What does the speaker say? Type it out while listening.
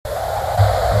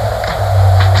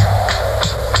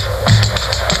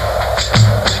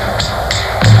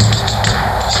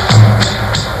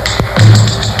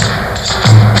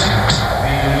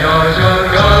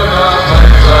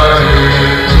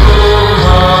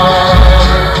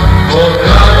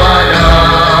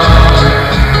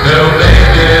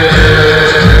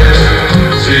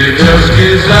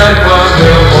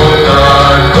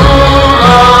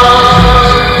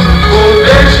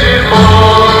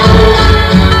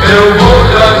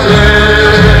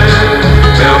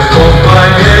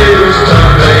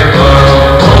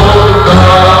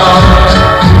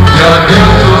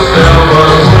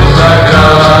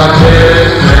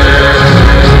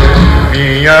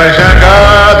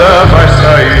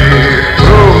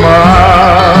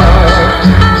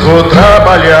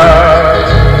trabalhar,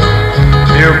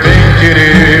 meu bem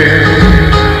querer.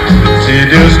 Se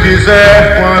Deus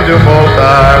quiser, quando eu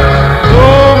voltar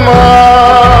do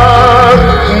mar,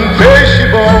 um peixe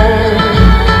bom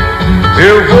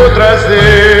eu vou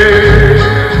trazer.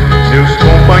 Meus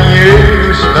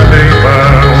companheiros também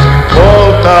vão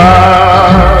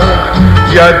voltar,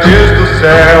 e a Deus do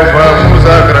céu vamos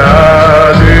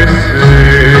agradecer.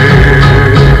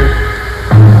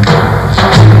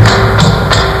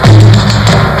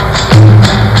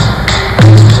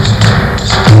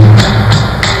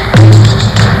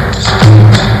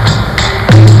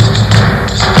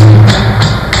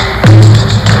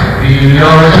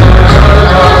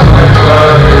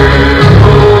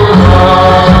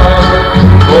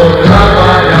 Vou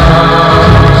trabalhar,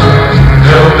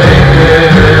 meu bem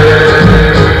querer.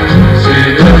 Se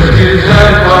Deus quiser,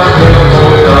 quando eu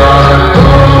voltar do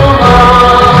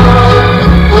mar,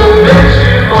 o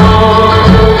peixe bom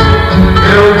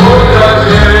eu vou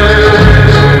trazer.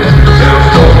 Seus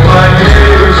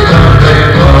companheiros também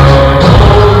vão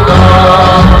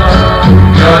voltar,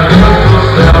 e a Deus do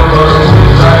céu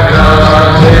vamos agradecer.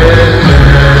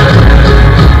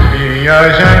 Minha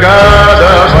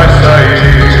jangada vai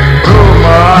sair pro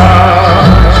mar,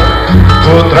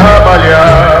 vou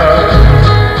trabalhar,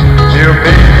 meu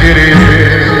bem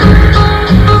querer.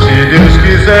 Se Deus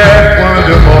quiser, quando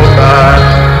eu voltar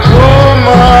do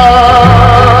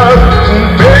mar, um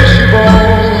peixe bom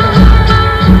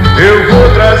eu vou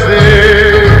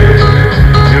trazer.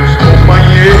 Meus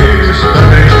companheiros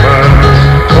também vão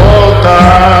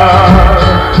voltar,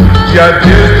 e a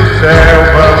Deus do céu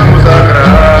vai